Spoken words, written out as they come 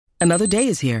Another day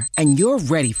is here, and you're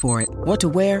ready for it. What to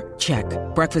wear? Check.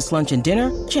 Breakfast, lunch, and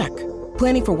dinner? Check.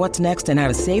 Planning for what's next and how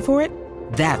to save for it?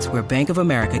 That's where Bank of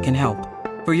America can help.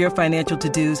 For your financial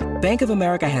to-dos, Bank of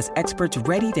America has experts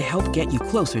ready to help get you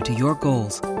closer to your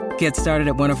goals. Get started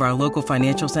at one of our local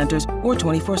financial centers or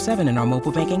 24/7 in our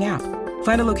mobile banking app.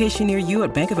 Find a location near you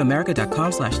at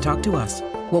bankofamerica.com/talktous.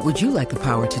 What would you like the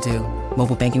power to do?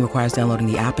 Mobile banking requires downloading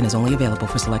the app and is only available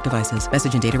for select devices.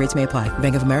 Message and data rates may apply.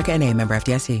 Bank of America N.A., member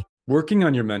FDIC. Working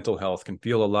on your mental health can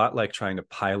feel a lot like trying to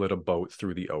pilot a boat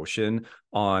through the ocean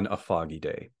on a foggy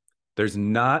day. There's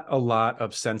not a lot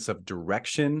of sense of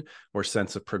direction or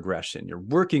sense of progression. You're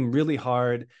working really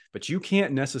hard, but you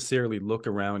can't necessarily look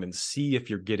around and see if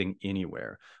you're getting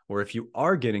anywhere. Or if you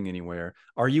are getting anywhere,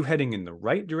 are you heading in the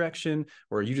right direction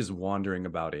or are you just wandering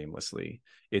about aimlessly?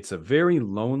 It's a very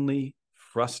lonely,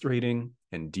 frustrating,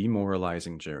 and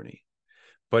demoralizing journey.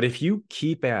 But if you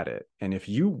keep at it and if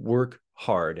you work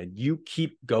hard and you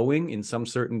keep going in some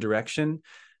certain direction,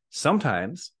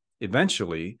 sometimes,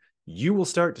 eventually, you will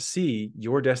start to see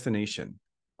your destination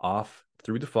off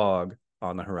through the fog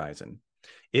on the horizon.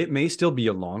 It may still be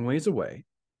a long ways away,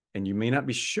 and you may not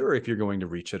be sure if you're going to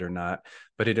reach it or not,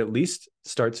 but it at least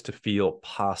starts to feel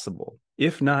possible,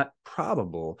 if not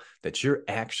probable, that you're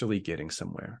actually getting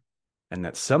somewhere, and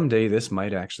that someday this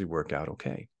might actually work out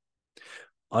okay.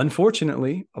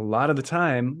 Unfortunately, a lot of the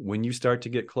time, when you start to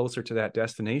get closer to that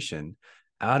destination,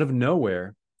 out of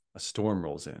nowhere, a storm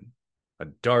rolls in. A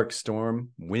dark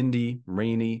storm, windy,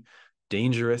 rainy,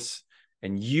 dangerous,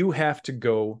 and you have to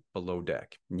go below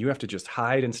deck. You have to just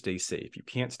hide and stay safe. You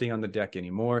can't stay on the deck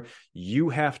anymore. You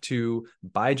have to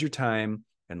bide your time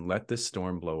and let this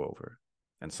storm blow over.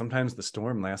 And sometimes the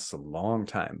storm lasts a long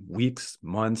time, weeks,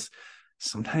 months,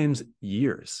 sometimes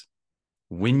years.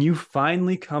 When you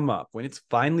finally come up, when it's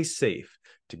finally safe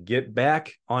to get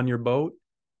back on your boat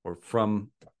or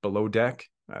from below deck,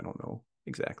 I don't know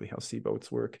exactly how seaboats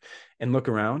work, and look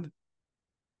around,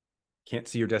 can't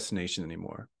see your destination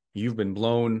anymore. You've been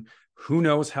blown who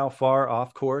knows how far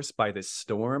off course by this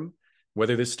storm,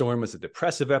 whether this storm was a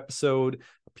depressive episode,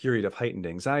 a period of heightened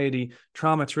anxiety,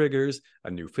 trauma triggers,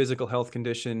 a new physical health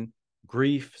condition,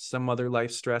 grief, some other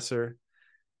life stressor.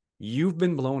 You've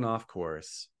been blown off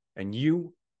course, and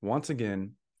you, once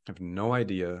again, have no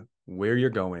idea where you're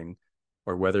going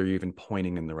or whether you're even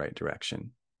pointing in the right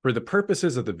direction. For the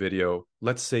purposes of the video,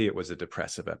 let's say it was a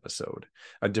depressive episode.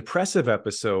 A depressive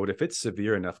episode, if it's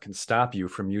severe enough, can stop you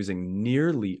from using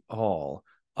nearly all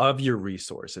of your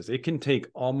resources. It can take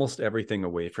almost everything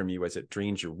away from you as it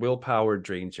drains your willpower,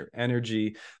 drains your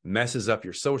energy, messes up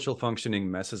your social functioning,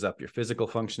 messes up your physical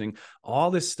functioning.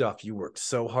 All this stuff you worked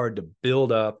so hard to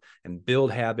build up and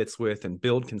build habits with and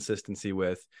build consistency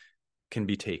with can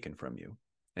be taken from you.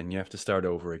 And you have to start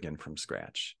over again from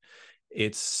scratch.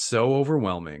 It's so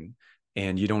overwhelming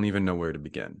and you don't even know where to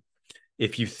begin.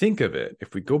 If you think of it,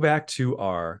 if we go back to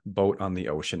our boat on the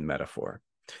ocean metaphor,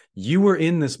 you were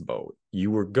in this boat, you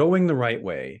were going the right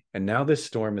way, and now this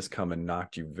storm has come and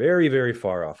knocked you very, very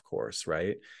far off course,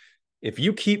 right? If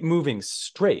you keep moving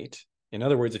straight, in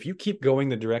other words, if you keep going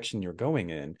the direction you're going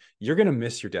in, you're going to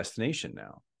miss your destination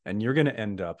now, and you're going to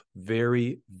end up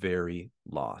very, very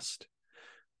lost.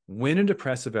 When a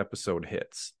depressive episode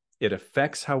hits, it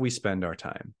affects how we spend our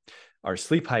time. Our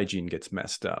sleep hygiene gets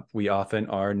messed up. We often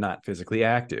are not physically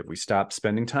active. We stop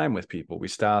spending time with people. We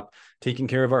stop taking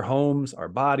care of our homes, our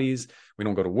bodies. We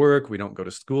don't go to work. We don't go to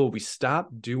school. We stop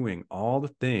doing all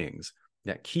the things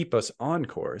that keep us on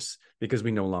course because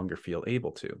we no longer feel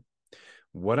able to.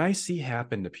 What I see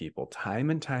happen to people time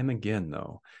and time again,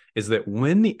 though, is that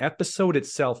when the episode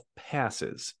itself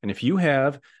passes, and if you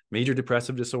have major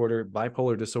depressive disorder,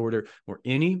 bipolar disorder, or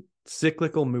any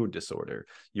cyclical mood disorder,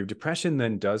 your depression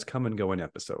then does come and go in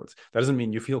episodes. That doesn't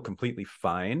mean you feel completely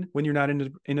fine when you're not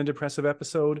in a depressive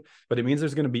episode, but it means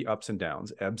there's going to be ups and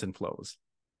downs, ebbs and flows.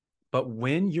 But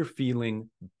when you're feeling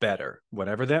better,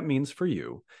 whatever that means for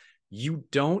you, you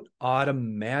don't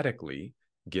automatically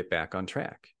get back on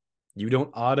track. You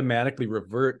don't automatically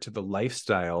revert to the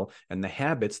lifestyle and the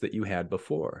habits that you had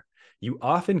before. You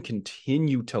often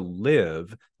continue to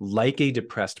live like a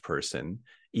depressed person,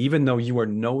 even though you are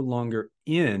no longer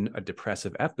in a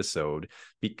depressive episode,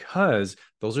 because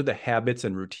those are the habits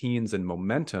and routines and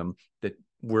momentum that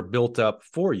were built up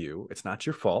for you. It's not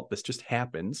your fault. This just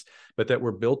happens, but that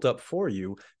were built up for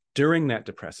you during that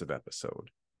depressive episode.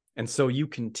 And so you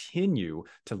continue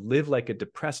to live like a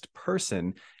depressed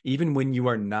person, even when you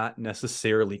are not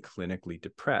necessarily clinically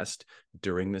depressed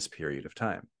during this period of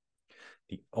time.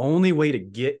 The only way to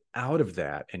get out of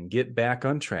that and get back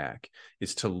on track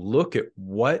is to look at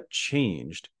what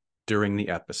changed during the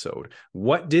episode?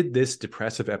 What did this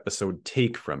depressive episode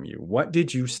take from you? What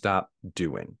did you stop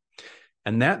doing?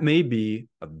 And that may be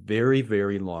a very,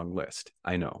 very long list.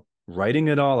 I know writing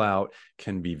it all out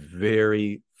can be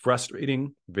very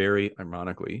frustrating, very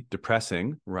ironically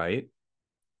depressing, right?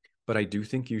 But I do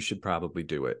think you should probably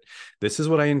do it. This is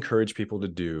what I encourage people to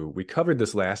do. We covered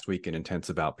this last week in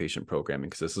intensive outpatient programming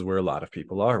because this is where a lot of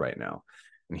people are right now.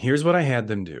 And here's what I had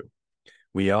them do.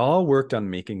 We all worked on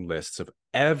making lists of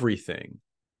everything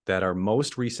that our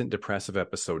most recent depressive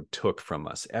episode took from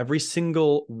us, every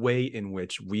single way in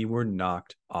which we were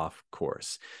knocked off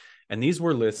course. And these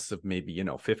were lists of maybe,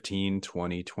 15,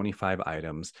 20, 25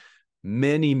 items.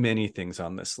 Many, many things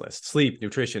on this list: sleep,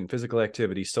 nutrition, physical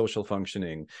activity, social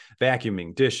functioning,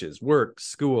 vacuuming, dishes, work,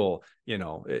 school,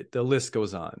 the list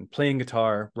goes on. Playing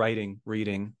guitar, writing,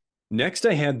 reading. Next,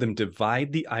 I had them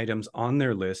divide the items on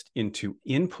their list into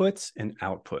inputs and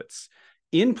outputs.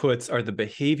 Inputs are the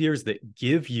behaviors that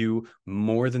give you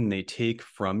more than they take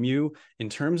from you in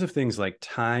terms of things like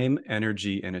time,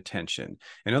 energy, and attention.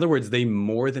 In other words, they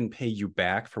more than pay you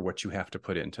back for what you have to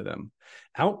put into them.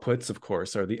 Outputs, of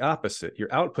course, are the opposite. Your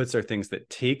outputs are things that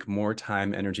take more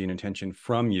time, energy, and attention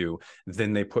from you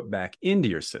than they put back into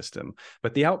your system.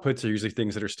 But the outputs are usually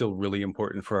things that are still really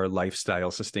important for our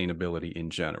lifestyle sustainability in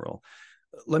general.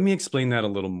 Let me explain that a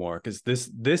little more, because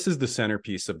this is the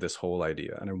centerpiece of this whole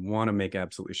idea, and I want to make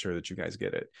absolutely sure that you guys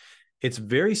get it. It's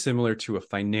very similar to a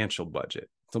financial budget.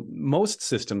 So most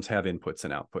systems have inputs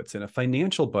and outputs. In a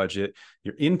financial budget,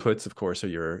 your inputs, of course, are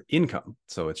your income.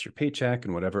 So it's your paycheck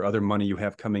and whatever other money you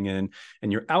have coming in,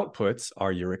 and your outputs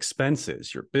are your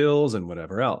expenses, your bills, and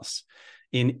whatever else.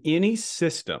 In any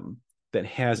system that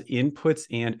has inputs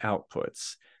and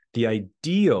outputs, the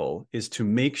ideal is to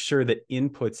make sure that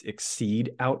inputs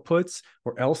exceed outputs,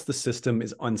 or else the system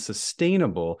is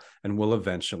unsustainable and will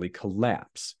eventually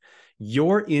collapse.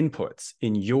 Your inputs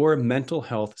in your mental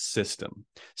health system,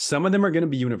 some of them are going to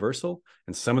be universal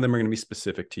and some of them are going to be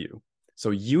specific to you.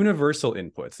 So universal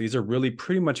inputs, these are really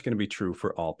pretty much going to be true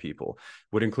for all people,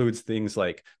 what includes things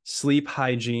like sleep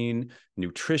hygiene,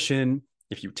 nutrition,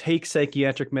 if you take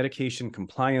psychiatric medication,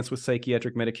 compliance with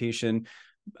psychiatric medication,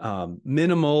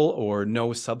 minimal or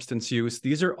no substance use.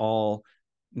 These are all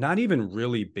not even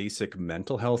really basic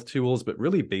mental health tools, but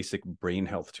really basic brain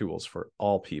health tools for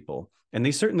all people. And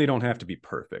they certainly don't have to be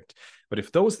perfect. But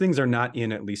if those things are not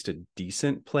in at least a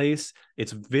decent place,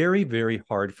 it's very, very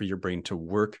hard for your brain to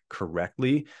work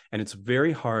correctly. And it's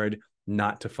very hard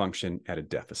not to function at a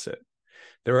deficit.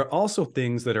 There are also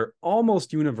things that are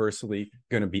almost universally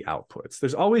going to be outputs.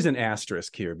 There's always an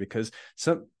asterisk here because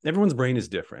everyone's brain is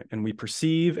different and we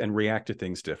perceive and react to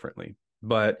things differently.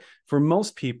 But for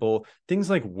most people, things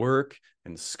like work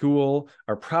and school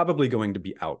are probably going to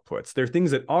be outputs. They're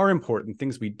things that are important,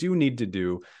 things we do need to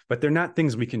do, but they're not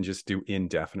things we can just do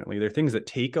indefinitely. They're things that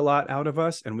take a lot out of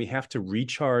us and we have to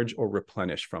recharge or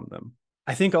replenish from them.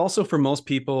 I think also for most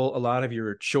people, a lot of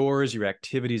your chores, your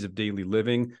activities of daily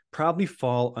living probably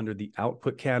fall under the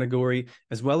output category,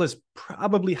 as well as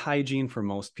probably hygiene for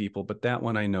most people, but that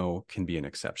one I know can be an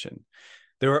exception.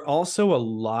 There are also a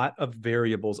lot of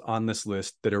variables on this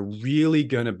list that are really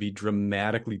going to be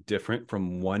dramatically different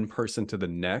from one person to the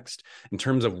next in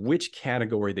terms of which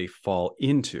category they fall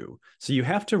into. So you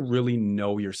have to really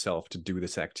know yourself to do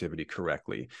this activity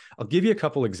correctly. I'll give you a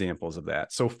couple examples of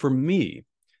that. So for me,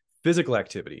 physical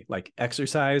activity like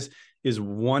exercise is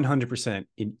 100%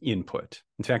 an input.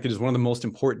 In fact, it is one of the most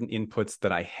important inputs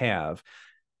that I have.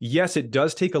 Yes, it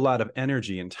does take a lot of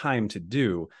energy and time to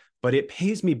do, but it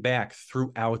pays me back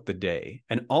throughout the day.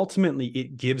 And ultimately,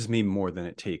 it gives me more than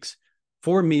it takes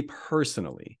for me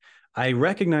personally. I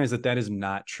recognize that that is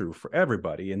not true for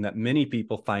everybody and that many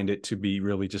people find it to be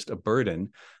really just a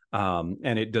burden,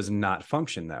 and it does not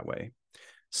function that way.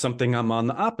 Something I'm on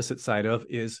the opposite side of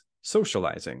is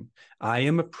socializing. I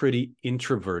am a pretty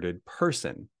introverted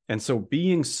person. And so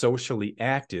being socially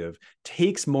active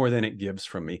takes more than it gives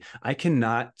from me. I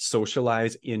cannot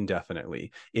socialize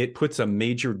indefinitely. It puts a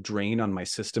major drain on my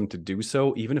system to do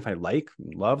so, even if I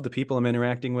love the people I'm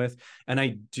interacting with. And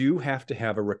I do have to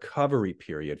have a recovery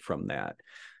period from that.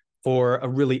 For a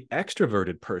really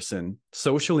extroverted person,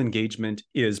 social engagement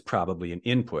is probably an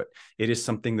input. It is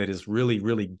something that is really,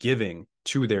 really giving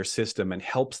to their system and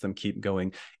helps them keep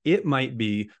going. It might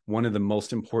be one of the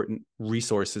most important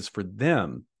resources for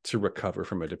them to recover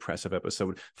from a depressive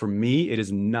episode. For me, it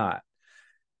is not.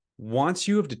 Once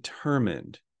you have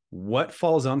determined what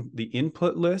falls on the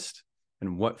input list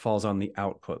and what falls on the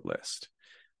output list,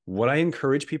 what I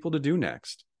encourage people to do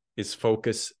next is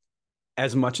focus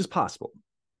as much as possible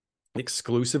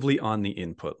exclusively on the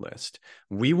input list.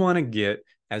 We want to get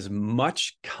as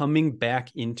much coming back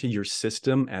into your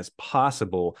system as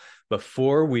possible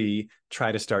before we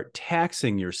try to start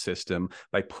taxing your system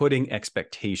by putting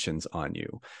expectations on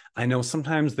you. I know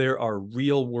sometimes there are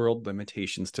real world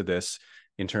limitations to this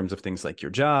in terms of things like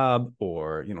your job,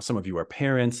 or, some of you are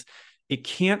parents. It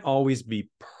can't always be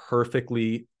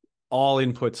perfectly all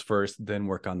inputs first, then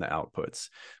work on the outputs.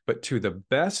 But to the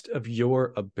best of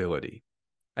your ability,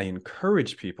 I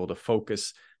encourage people to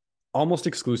focus almost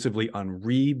exclusively on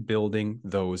rebuilding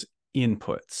those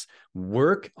inputs.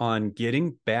 Work on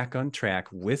getting back on track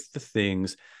with the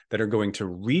things that are going to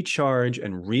recharge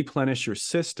and replenish your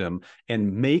system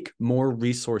and make more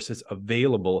resources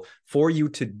available for you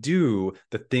to do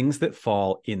the things that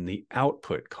fall in the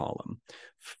output column.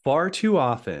 Far too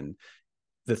often,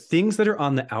 the things that are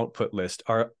on the output list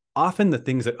are often the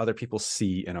things that other people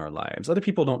see in our lives. Other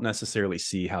people don't necessarily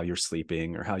see how you're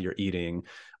sleeping or how you're eating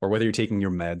or whether you're taking your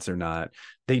meds or not.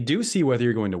 They do see whether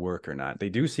you're going to work or not. They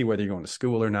do see whether you're going to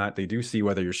school or not. They do see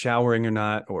whether you're showering or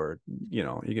not, or, you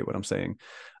get what I'm saying.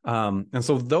 And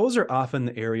so those are often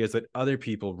the areas that other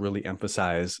people really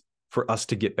emphasize for us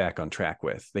to get back on track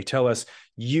with. They tell us,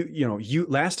 you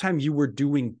last time you were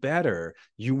doing better,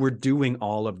 you were doing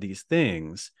all of these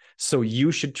things. So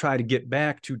you should try to get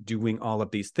back to doing all of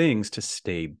these things to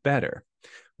stay better.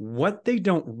 What they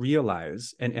don't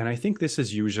realize, and I think this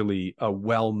is usually a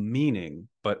well-meaning,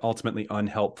 but ultimately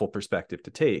unhelpful perspective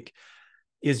to take,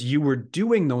 is you were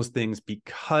doing those things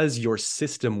because your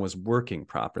system was working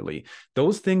properly.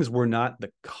 Those things were not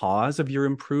the cause of your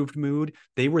improved mood.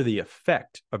 They were the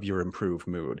effect of your improved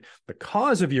mood. The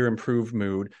cause of your improved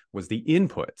mood was the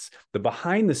inputs, the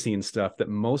behind the scenes stuff that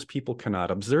most people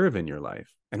cannot observe in your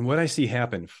life. And what I see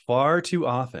happen far too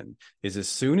often is as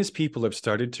soon as people have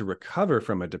started to recover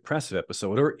from a depressive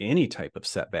episode or any type of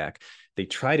setback, they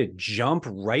try to jump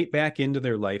right back into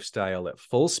their lifestyle at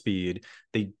full speed.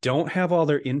 They don't have all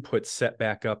their inputs set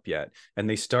back up yet, and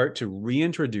they start to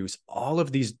reintroduce all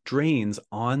of these drains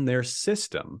on their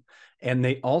system. And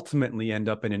they ultimately end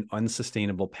up in an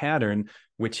unsustainable pattern,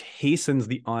 which hastens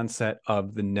the onset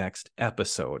of the next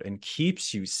episode and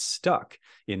keeps you stuck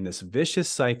in this vicious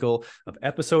cycle of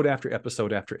episode after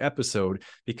episode after episode,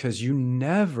 because you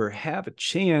never have a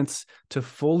chance to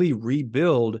fully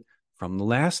rebuild from the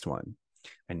last one.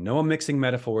 I know I'm mixing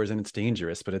metaphors and it's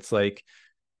dangerous, but it's like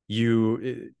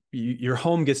your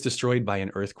home gets destroyed by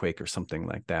an earthquake or something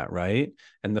like that, right?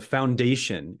 And the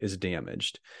foundation is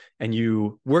damaged, and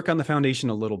you work on the foundation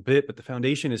a little bit, but the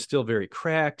foundation is still very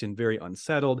cracked and very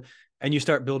unsettled. And you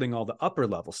start building all the upper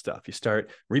level stuff. You start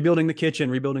rebuilding the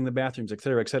kitchen, rebuilding the bathrooms, et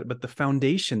cetera, but the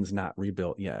foundation's not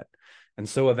rebuilt yet. And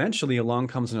so eventually along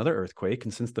comes another earthquake.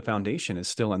 And since the foundation is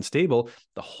still unstable,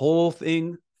 the whole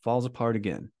thing falls apart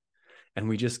again. And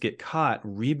we just get caught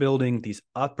rebuilding these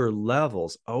upper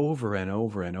levels over and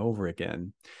over and over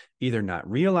again, either not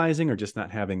realizing or just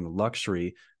not having the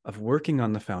luxury of working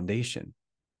on the foundation.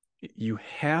 You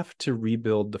have to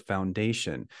rebuild the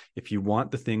foundation if you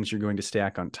want the things you're going to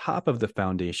stack on top of the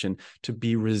foundation to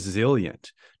be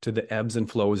resilient to the ebbs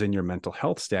and flows in your mental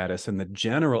health status and the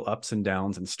general ups and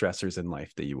downs and stressors in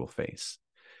life that you will face.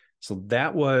 So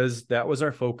that was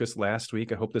our focus last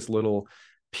week. I hope this little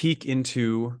peek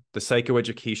into the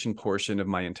psychoeducation portion of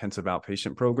my intensive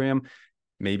outpatient program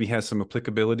maybe has some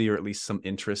applicability or at least some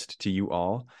interest to you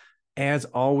all. As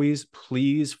always,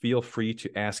 please feel free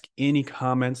to ask any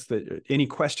questions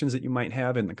that you might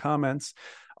have in the comments.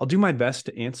 I'll do my best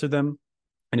to answer them.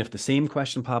 And if the same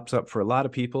question pops up for a lot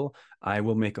of people, I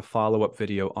will make a follow-up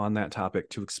video on that topic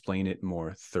to explain it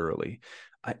more thoroughly.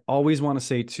 I always want to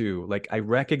say too, I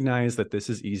recognize that this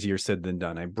is easier said than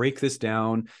done. I break this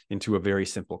down into a very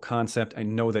simple concept. I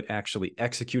know that actually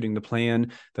executing the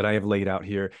plan that I have laid out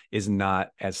here is not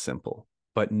as simple,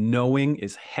 but knowing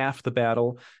is half the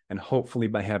battle. And hopefully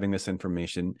by having this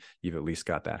information, you've at least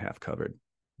got that half covered.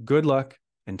 Good luck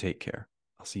and take care.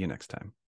 I'll see you next time.